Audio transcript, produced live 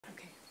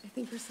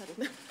think we're settled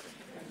now.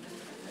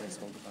 Please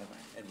hold the Bible.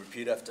 And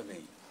repeat after me.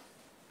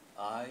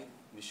 I,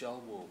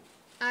 Michelle Wu,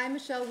 I,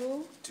 Michelle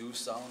Wu, do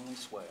solemnly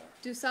swear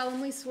do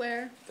solemnly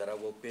swear that I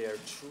will bear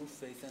true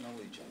faith and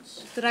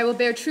allegiance that I will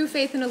bear true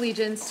faith and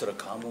allegiance to the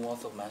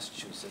Commonwealth of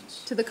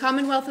Massachusetts to the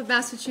Commonwealth of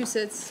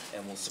Massachusetts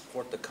and will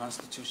support the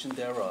Constitution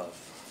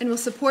thereof, and will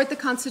support the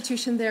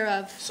Constitution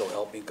thereof. so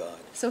help me God.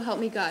 So help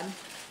me God.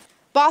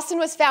 Boston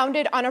was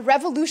founded on a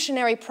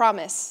revolutionary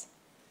promise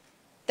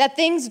that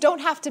things don't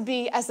have to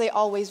be as they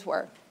always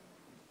were,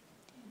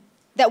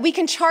 that we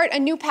can chart a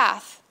new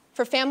path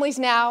for families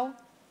now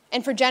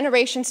and for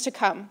generations to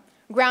come,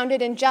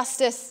 grounded in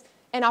justice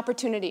and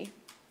opportunity.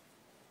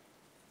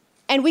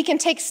 And we can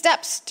take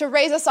steps to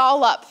raise us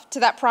all up to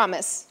that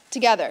promise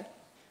together.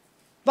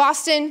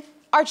 Boston,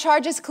 our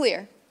charge is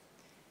clear.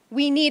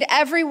 We need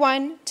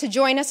everyone to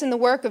join us in the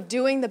work of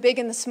doing the big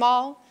and the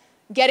small,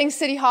 getting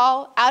City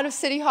Hall out of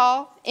City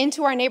Hall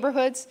into our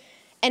neighborhoods,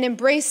 and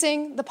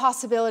embracing the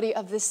possibility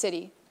of this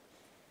city.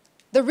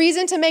 The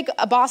reason to make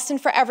a Boston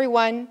for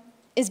everyone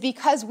is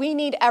because we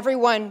need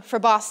everyone for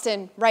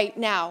Boston right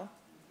now.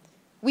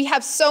 We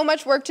have so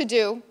much work to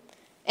do,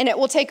 and it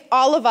will take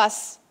all of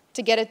us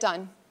to get it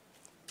done.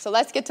 So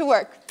let's get to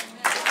work.